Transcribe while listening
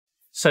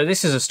So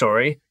this is a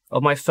story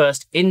of my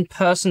first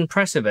in-person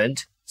press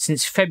event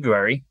since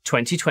February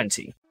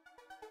 2020.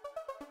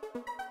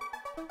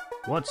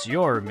 What's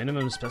your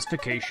minimum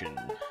specification?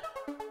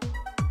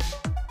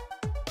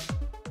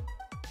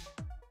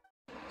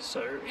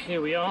 So here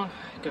we are,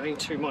 going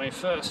to my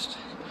first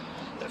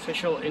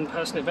official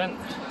in-person event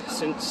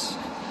since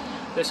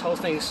this whole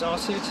thing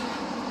started.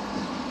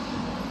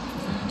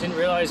 Didn't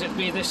realise it'd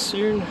be this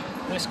soon,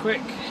 this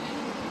quick.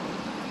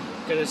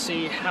 Gonna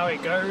see how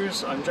it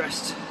goes. I'm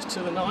dressed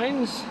to the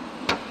nines,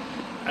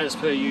 as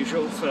per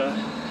usual for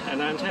an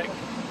Antec.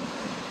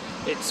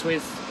 It's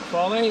with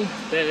Huawei.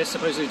 They're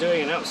supposedly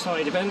doing an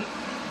outside event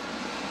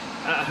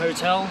at a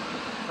hotel.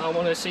 I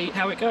want to see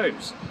how it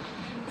goes.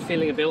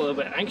 Feeling a little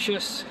bit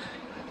anxious.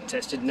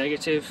 Tested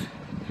negative,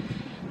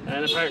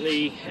 and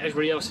apparently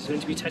everybody else is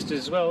meant to be tested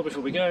as well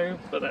before we go,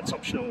 but that's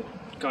optional.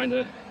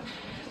 Kinda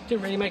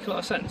didn't really make a lot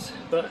of sense,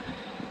 but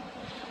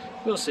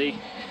we'll see.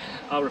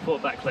 I'll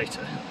report back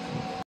later.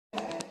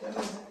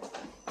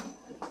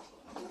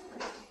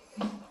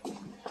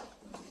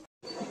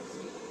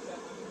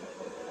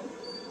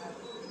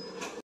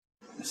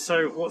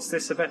 So what's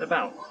this event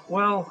about?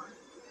 Well,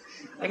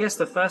 I guess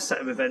the first set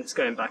of events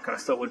going back I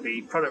thought would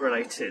be product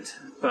related,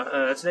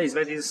 but today's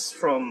event is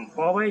from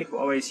Huawei,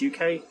 Huawei's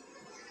UK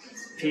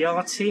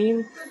PR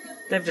team.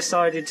 They've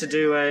decided to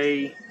do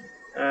a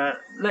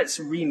let's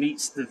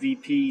Remeet the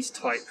VPs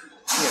type,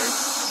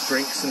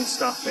 drinks and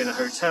stuff in a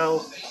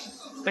hotel.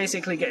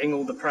 Basically getting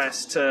all the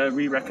press to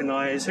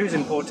re-recognise who's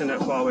important at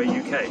Huawei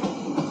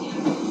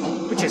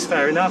UK. Which is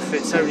fair enough,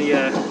 it's only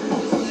a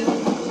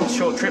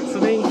short trip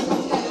for me.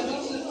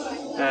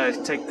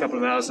 Take a couple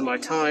of hours of my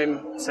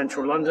time,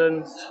 central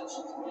London.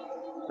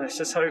 Let's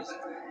just hope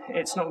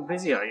it's not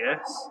busy, I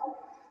guess.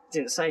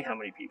 Didn't say how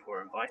many people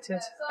were invited.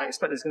 I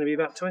expect there's going to be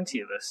about 20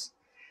 of us.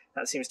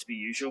 That seems to be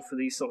usual for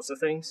these sorts of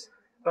things,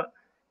 but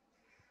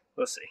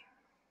we'll see.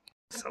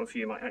 Some of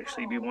you might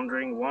actually be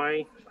wondering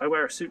why I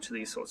wear a suit to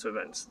these sorts of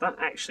events. That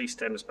actually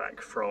stems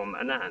back from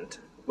Anand,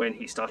 when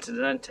he started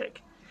at Antec.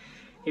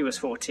 He was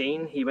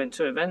 14, he went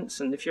to events,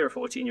 and if you're a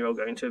 14-year-old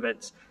going to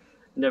events,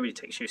 nobody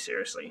takes you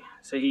seriously.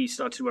 So he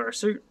started to wear a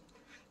suit.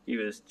 He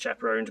was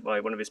chaperoned by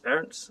one of his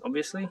parents,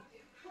 obviously.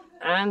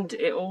 And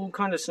it all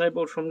kind of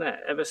snowballed from there.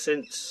 Ever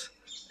since,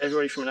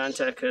 everybody from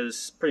Antec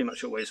has pretty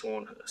much always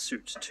worn a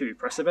suit to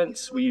press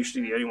events. We're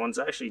usually the only ones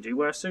that actually do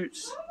wear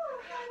suits.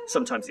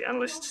 Sometimes the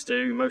analysts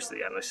do, most of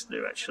the analysts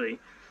do actually.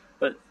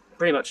 But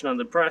pretty much none of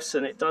the press,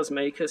 and it does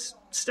make us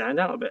stand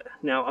out a bit.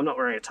 Now, I'm not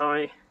wearing a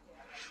tie.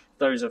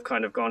 Those have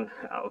kind of gone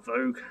out of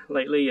vogue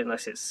lately,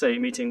 unless it's, say,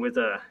 meeting with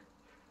a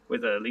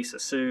Lisa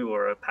Su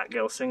or a Pat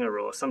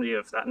Gelsinger or somebody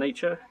of that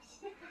nature.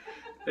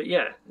 But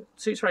yeah,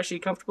 suits are actually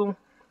comfortable.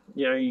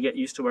 You get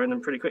used to wearing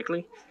them pretty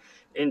quickly.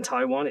 In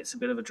Taiwan, it's a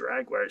bit of a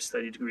drag where it's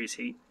 30 degrees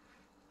heat.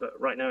 But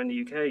right now in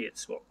the UK,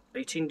 it's,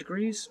 18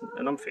 degrees?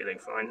 And I'm feeling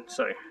fine.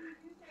 So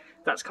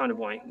that's kind of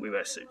why we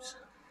wear suits.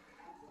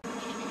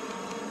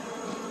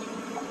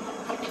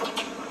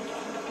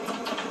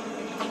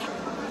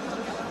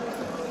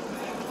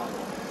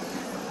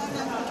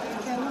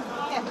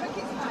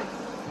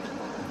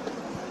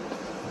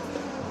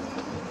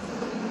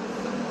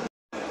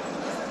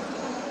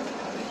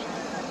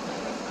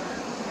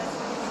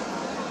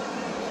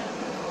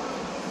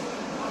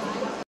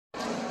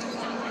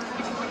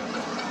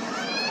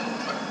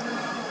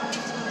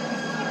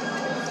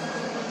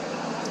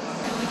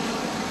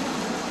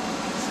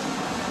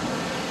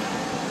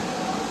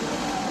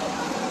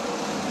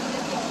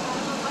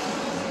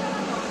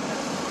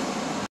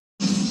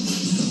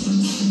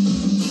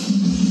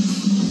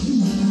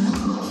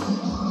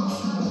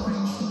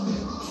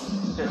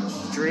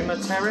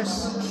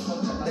 Terrace?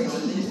 Yep.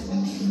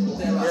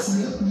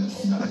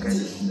 Okay.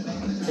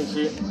 Thank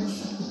you.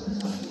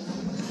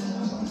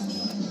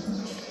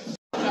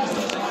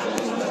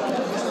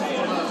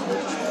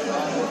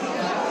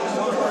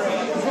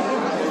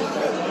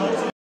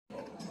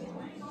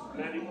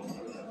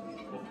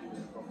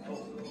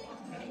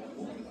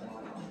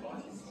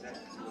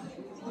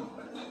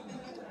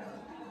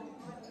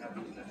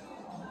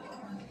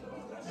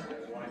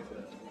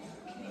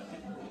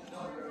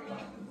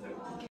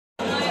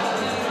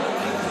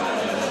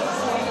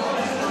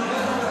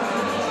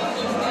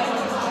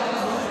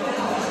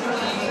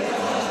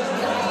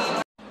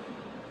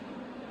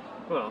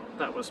 Well,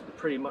 that was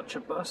pretty much a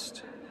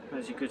bust.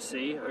 As you could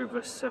see,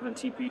 over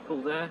 70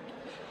 people there.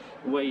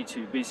 Way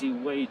too busy,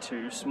 way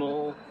too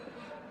small.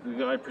 The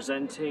guy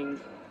presenting,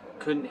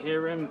 couldn't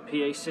hear him,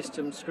 PA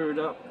system screwed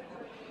up.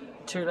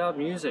 Too loud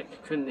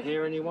music, couldn't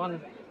hear anyone,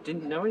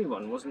 didn't know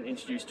anyone, wasn't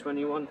introduced to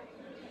anyone.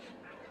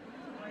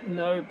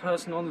 No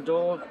person on the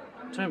door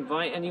to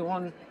invite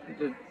anyone.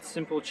 The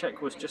simple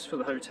check was just for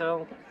the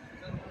hotel.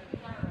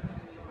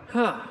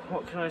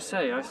 What can I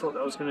say? I thought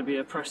that was going to be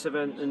a press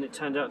event and it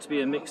turned out to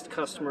be a mixed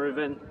customer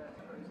event.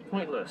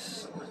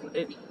 Pointless.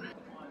 It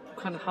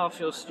kind of half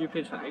feels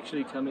stupid for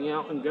actually coming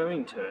out and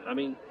going to it. I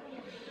mean,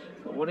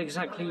 what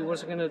exactly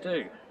was I going to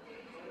do?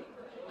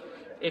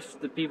 If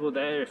the people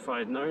there, if I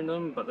had known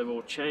them, but they've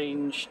all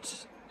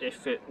changed,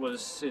 if it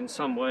was in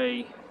some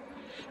way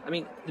I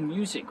mean, the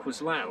music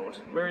was loud.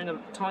 We're in a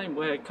time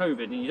where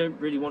COVID, and you don't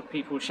really want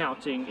people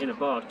shouting in a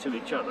bar to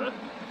each other.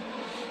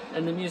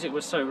 And the music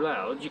was so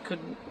loud, you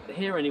couldn't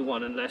hear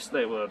anyone unless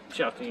they were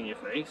shouting in your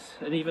face.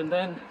 And even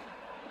then,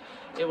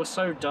 it was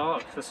so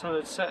dark, the sun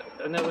had set,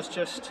 and there was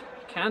just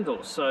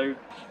candles. So,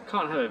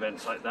 can't have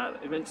events like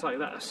that. Events like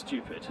that are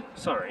stupid.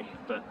 Sorry,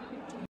 but...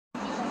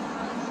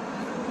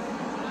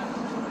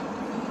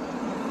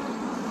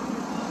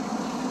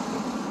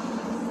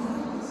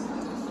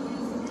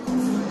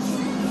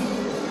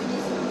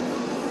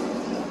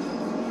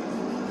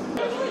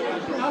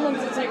 How long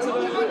does it take to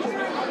learn?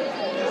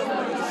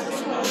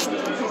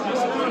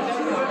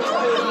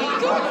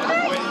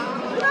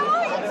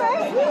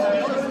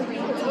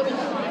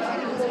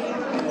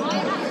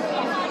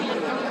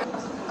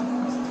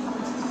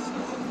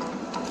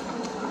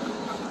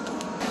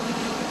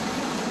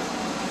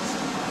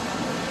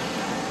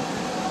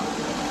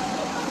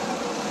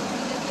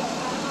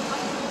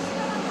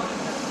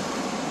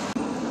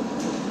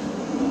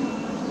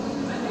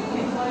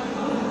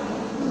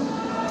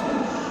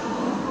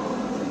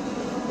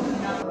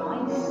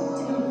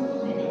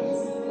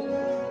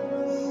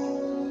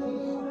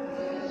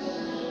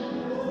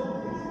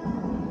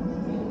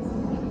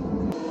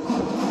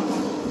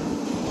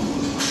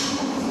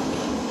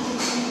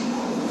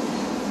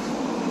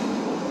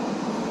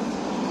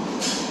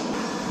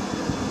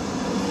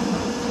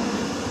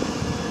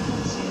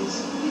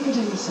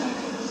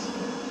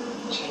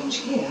 Change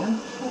here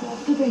for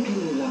the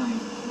Bakerloo line.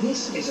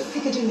 This is a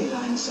Piccadilly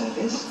line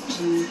service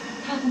to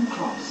Hatham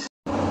Cross.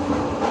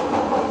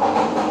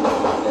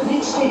 The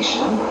next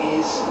station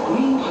is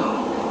Green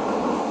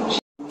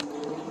Park.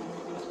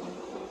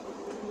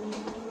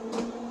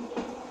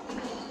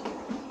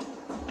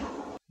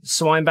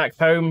 So I'm back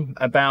home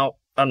about,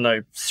 I don't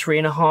know,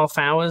 3.5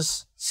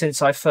 hours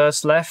since I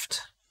first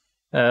left.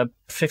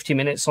 50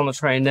 minutes on the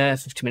train there,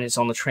 50 minutes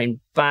on the train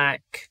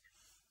back.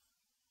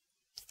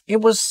 It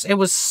was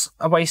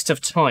a waste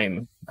of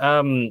time.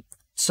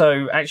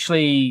 So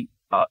actually,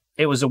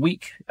 it was a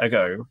week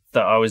ago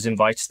that I was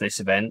invited to this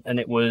event, and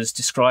it was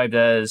described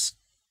as,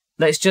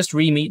 let's just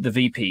re-meet the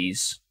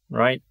VPs,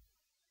 right?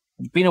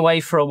 Been away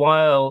for a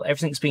while,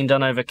 everything's been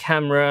done over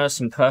camera,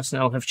 some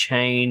personnel have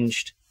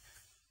changed.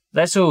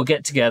 Let's all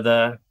get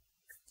together.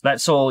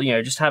 Let's all,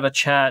 just have a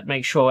chat,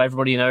 make sure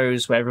everybody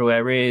knows where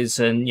everywhere is,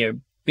 and,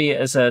 be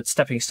it as a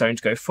stepping stone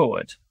to go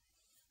forward.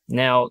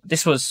 Now,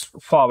 this was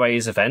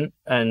Huawei's event,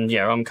 and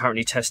I'm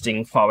currently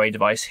testing Huawei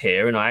device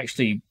here, and I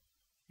actually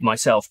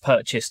myself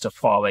purchased a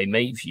Huawei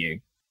MateView.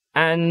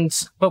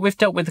 But we've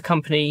dealt with the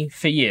company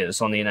for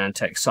years on the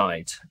AnandTech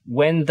side.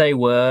 When they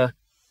were,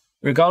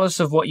 regardless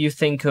of what you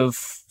think of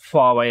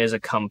Huawei as a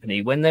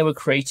company, when they were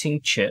creating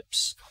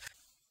chips,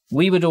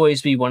 we would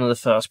always be one of the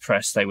first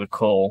press they would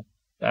call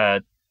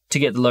to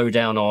get the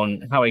lowdown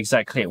on how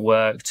exactly it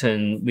worked,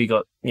 and we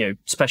got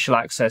special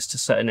access to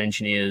certain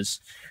engineers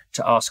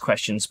to ask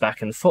questions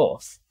back and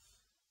forth.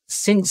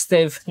 Since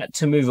they've had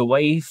to move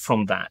away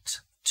from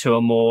that to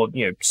a more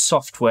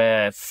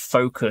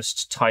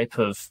software-focused type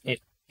of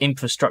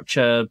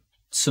infrastructure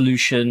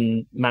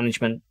solution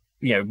management,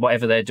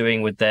 whatever they're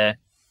doing with their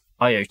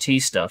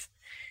IoT stuff,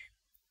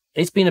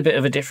 it's been a bit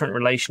of a different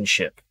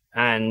relationship.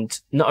 And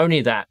not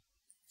only that,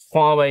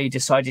 Huawei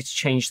decided to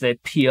change their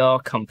PR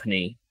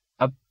company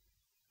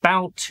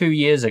about 2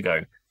 years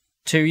ago.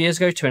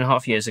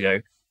 2.5 years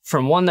ago,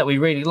 from one that we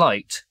really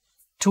liked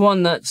to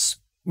one that's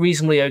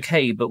reasonably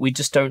okay, but we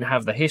just don't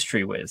have the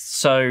history with.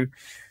 So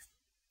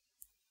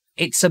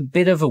it's a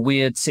bit of a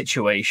weird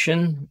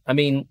situation. I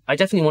mean, I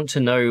definitely want to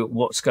know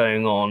what's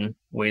going on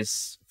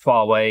with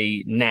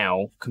Huawei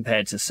now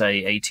compared to,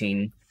 say,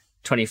 18,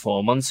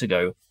 24 months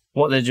ago.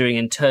 What they're doing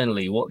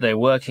internally, what they're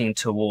working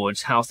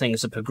towards, how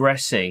things are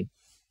progressing,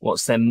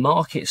 what's their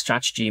market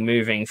strategy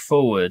moving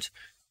forward,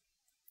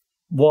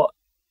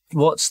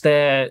 what's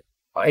their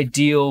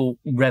ideal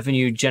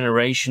revenue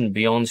generation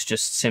beyond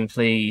just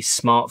simply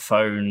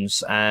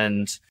smartphones.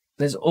 And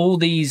there's all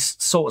these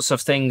sorts of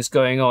things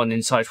going on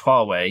inside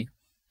Huawei,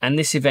 and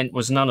this event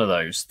was none of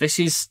those. This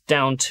is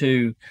down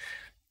to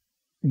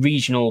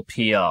regional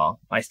PR,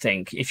 I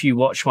think. If you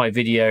watch my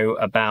video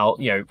about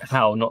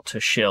how not to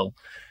shill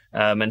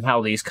and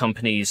how these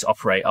companies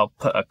operate, I'll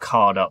put a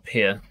card up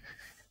here.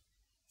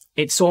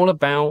 It's all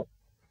about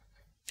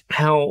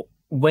how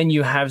when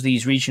you have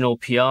these regional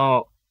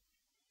PR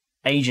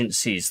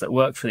agencies that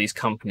work for these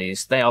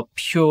companies, they are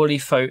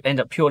end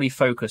up purely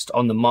focused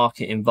on the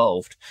market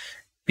involved.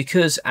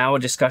 Because our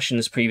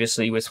discussions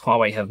previously with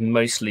Huawei have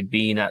mostly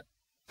been at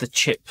the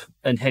chip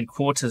and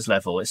headquarters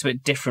level, it's a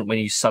bit different when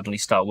you suddenly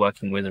start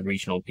working with a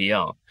regional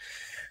PR.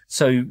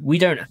 So we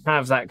don't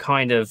have that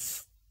kind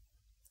of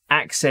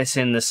access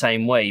in the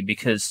same way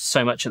because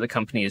so much of the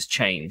company has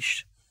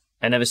changed.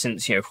 And ever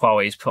since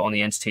Huawei's put on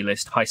the entity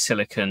list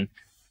HiSilicon,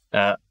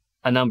 a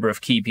number of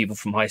key people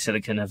from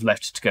HiSilicon have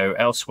left to go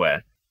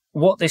elsewhere.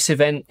 What this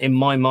event, in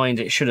my mind,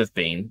 it should have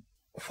been,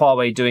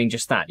 Huawei doing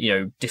just that,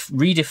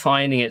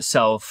 redefining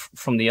itself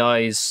from the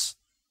eyes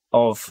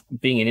of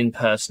being an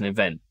in-person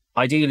event.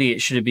 Ideally,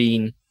 it should have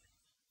been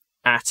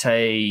at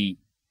a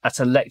at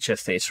a lecture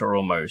theatre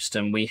almost,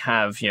 and we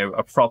have, you know,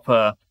 a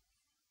proper,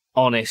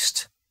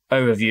 honest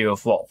overview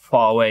of what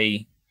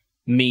Huawei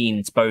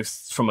means,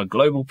 both from a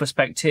global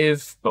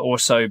perspective, but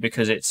also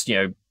because it's, you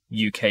know,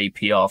 UK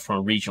PR from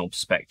a regional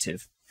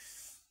perspective.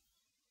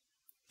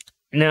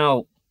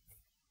 Now,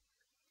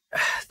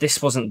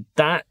 this wasn't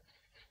that.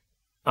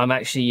 I'm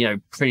actually, you know,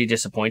 pretty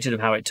disappointed of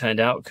how it turned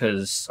out,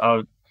 because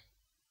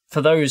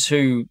for those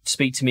who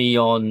speak to me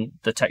on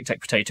the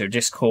TechTechPotato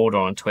Discord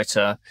or on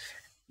Twitter,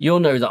 you'll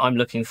know that I'm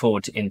looking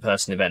forward to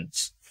in-person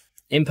events.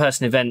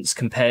 In-person events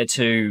compared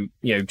to,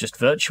 you know, just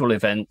virtual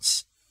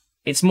events,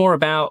 it's more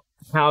about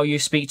how you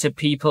speak to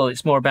people.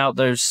 It's more about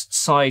those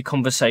side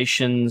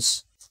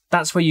conversations.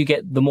 That's where you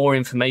get the more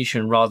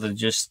information rather than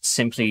just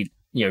simply,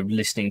 you know,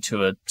 listening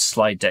to a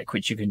slide deck,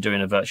 which you can do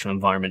in a virtual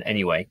environment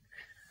anyway.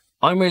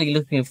 I'm really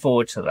looking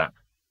forward to that.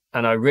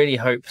 And I really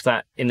hope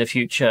that in the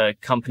future,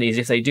 companies,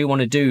 if they do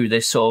want to do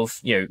this sort of,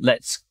 you know,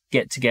 let's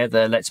get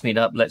together, let's meet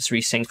up, let's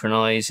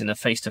resynchronize in a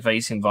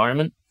face-to-face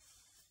environment,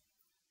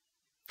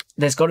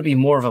 there's got to be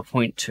more of a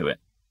point to it.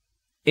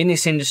 In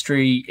this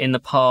industry, in the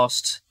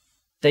past,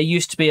 there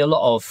used to be a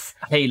lot of,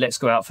 hey, let's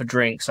go out for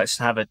drinks, let's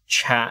have a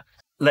chat,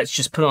 let's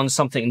just put on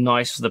something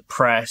nice for the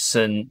press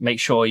and make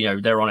sure, you know,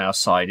 they're on our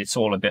side. It's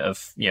all a bit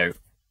of, you know,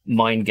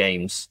 mind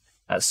games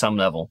at some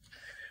level.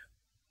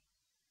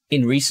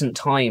 In recent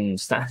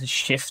times, that has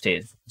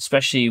shifted,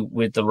 especially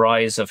with the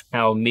rise of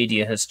how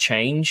media has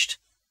changed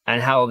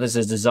and how there's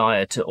a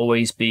desire to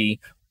always be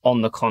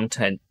on the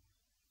content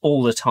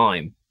all the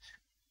time.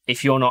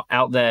 If you're not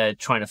out there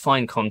trying to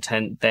find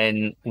content,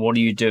 then what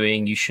are you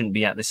doing? You shouldn't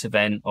be at this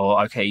event.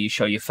 Or, okay, you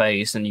show your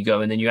face and you go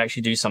and then you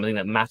actually do something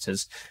that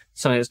matters,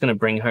 something that's going to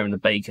bring home the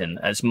bacon.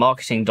 As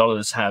marketing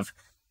dollars have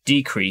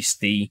decreased,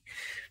 the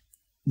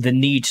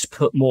need to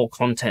put more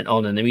content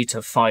on and the need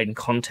to find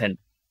content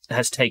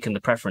has taken the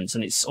preference.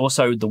 And it's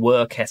also the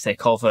work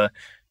ethic of a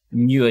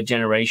newer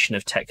generation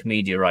of tech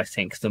media, I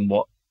think, than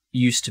what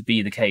used to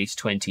be the case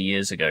 20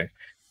 years ago.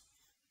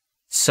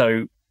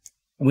 So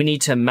we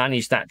need to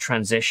manage that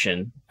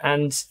transition.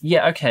 And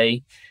yeah,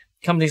 okay,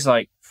 companies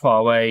like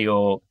Huawei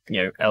or,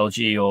 you know,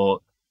 LG or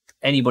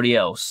anybody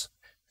else,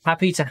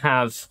 happy to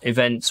have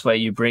events where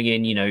you bring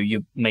in, you know,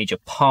 your major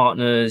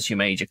partners, your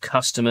major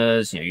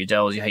customers, you know, your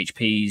Dells, your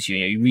HPs,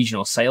 your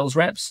regional sales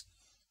reps,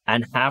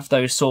 and have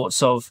those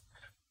sorts of,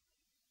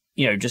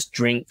 you know, just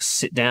drinks,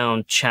 sit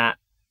down, chat,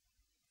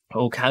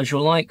 all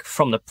casual like.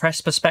 From the press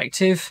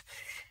perspective,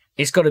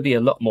 it's got to be a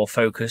lot more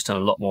focused and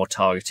a lot more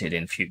targeted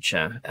in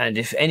future. And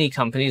if any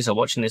companies are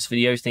watching this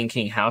video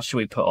thinking, how should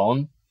we put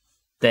on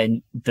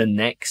then the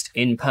next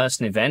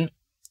in-person event,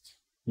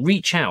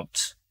 reach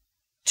out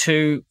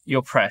to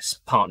your press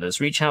partners,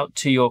 reach out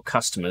to your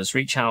customers,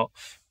 reach out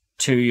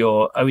to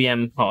your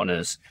OEM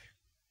partners,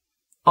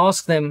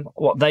 ask them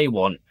what they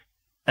want.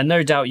 And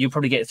no doubt you'll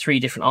probably get 3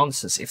 different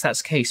answers. If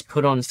that's the case,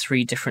 put on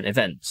 3 different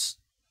events.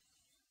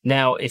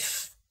 Now,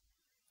 if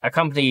a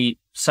company,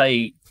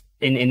 say,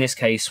 in this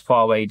case,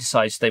 Huawei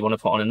decides they want to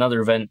put on another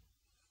event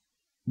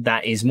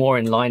that is more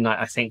in line,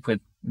 I think,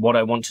 with what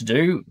I want to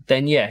do,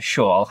 then yeah,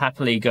 sure, I'll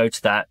happily go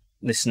to that,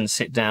 listen,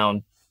 sit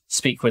down,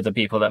 speak with the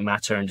people that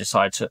matter and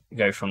decide to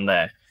go from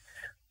there.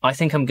 I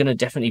think I'm going to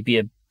definitely be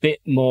a bit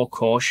more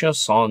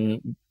cautious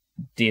on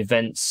the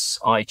events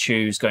I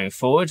choose going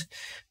forward,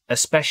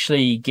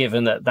 especially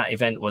given that that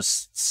event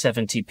was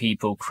 70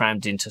 people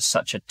crammed into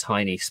such a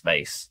tiny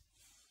space.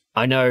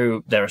 I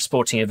know there are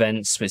sporting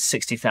events with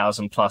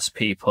 60,000 plus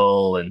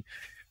people and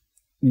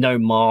no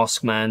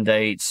mask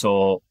mandates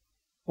or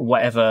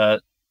whatever,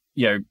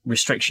 you know,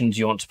 restrictions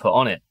you want to put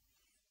on it.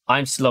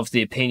 I'm still of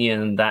the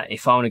opinion that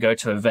if I want to go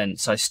to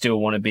events, I still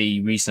want to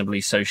be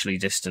reasonably socially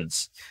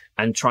distanced.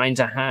 And trying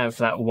to have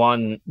that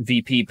one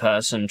VP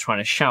person trying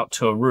to shout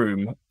to a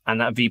room,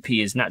 and that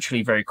VP is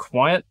naturally very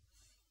quiet,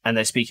 and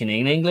they're speaking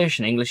in English,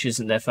 and English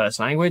isn't their first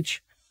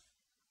language,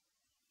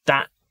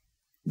 that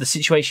the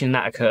situation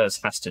that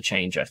occurs has to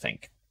change, I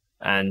think.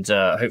 And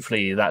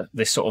hopefully that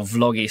this sort of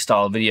vloggy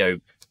style video,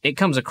 it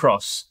comes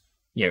across,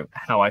 you know,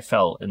 how I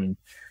felt. And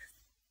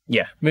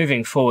yeah,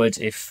 moving forward,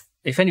 if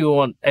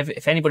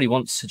anybody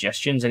wants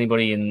suggestions,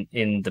 anybody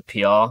in the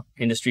PR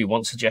industry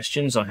wants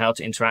suggestions on how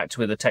to interact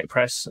with the tech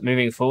press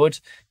moving forward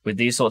with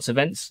these sorts of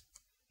events,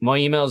 my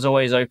email is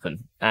always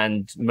open,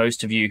 and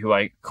most of you who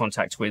I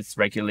contact with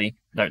regularly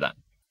know that.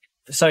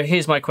 So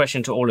here's my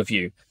question to all of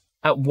you.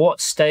 At what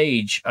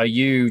stage are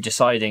you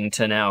deciding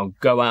to now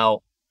go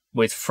out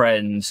with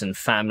friends and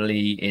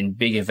family in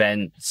big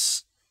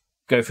events,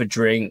 go for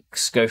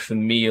drinks, go for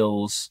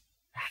meals?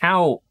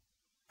 How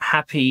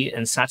happy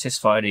and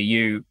satisfied are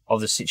you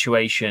of the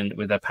situation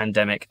with the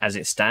pandemic as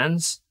it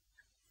stands?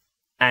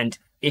 And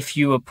if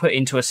you were put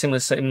into a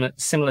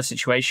similar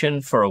situation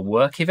for a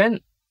work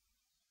event,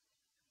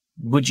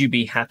 would you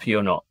be happy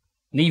or not?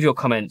 Leave your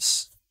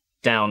comments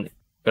down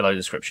below the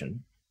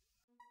description.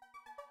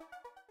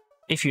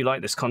 If you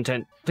like this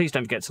content, please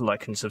don't forget to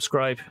like and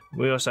subscribe.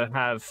 We also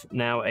have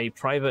now a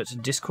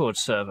private Discord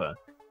server,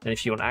 and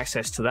if you want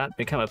access to that,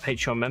 become a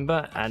Patreon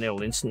member and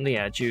it'll instantly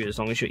add you as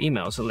long as your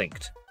emails are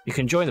linked. You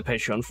can join the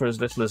Patreon for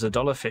as little as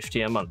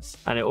 $1.50 a month,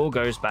 and it all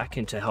goes back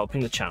into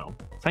helping the channel.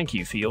 Thank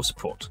you for your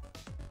support.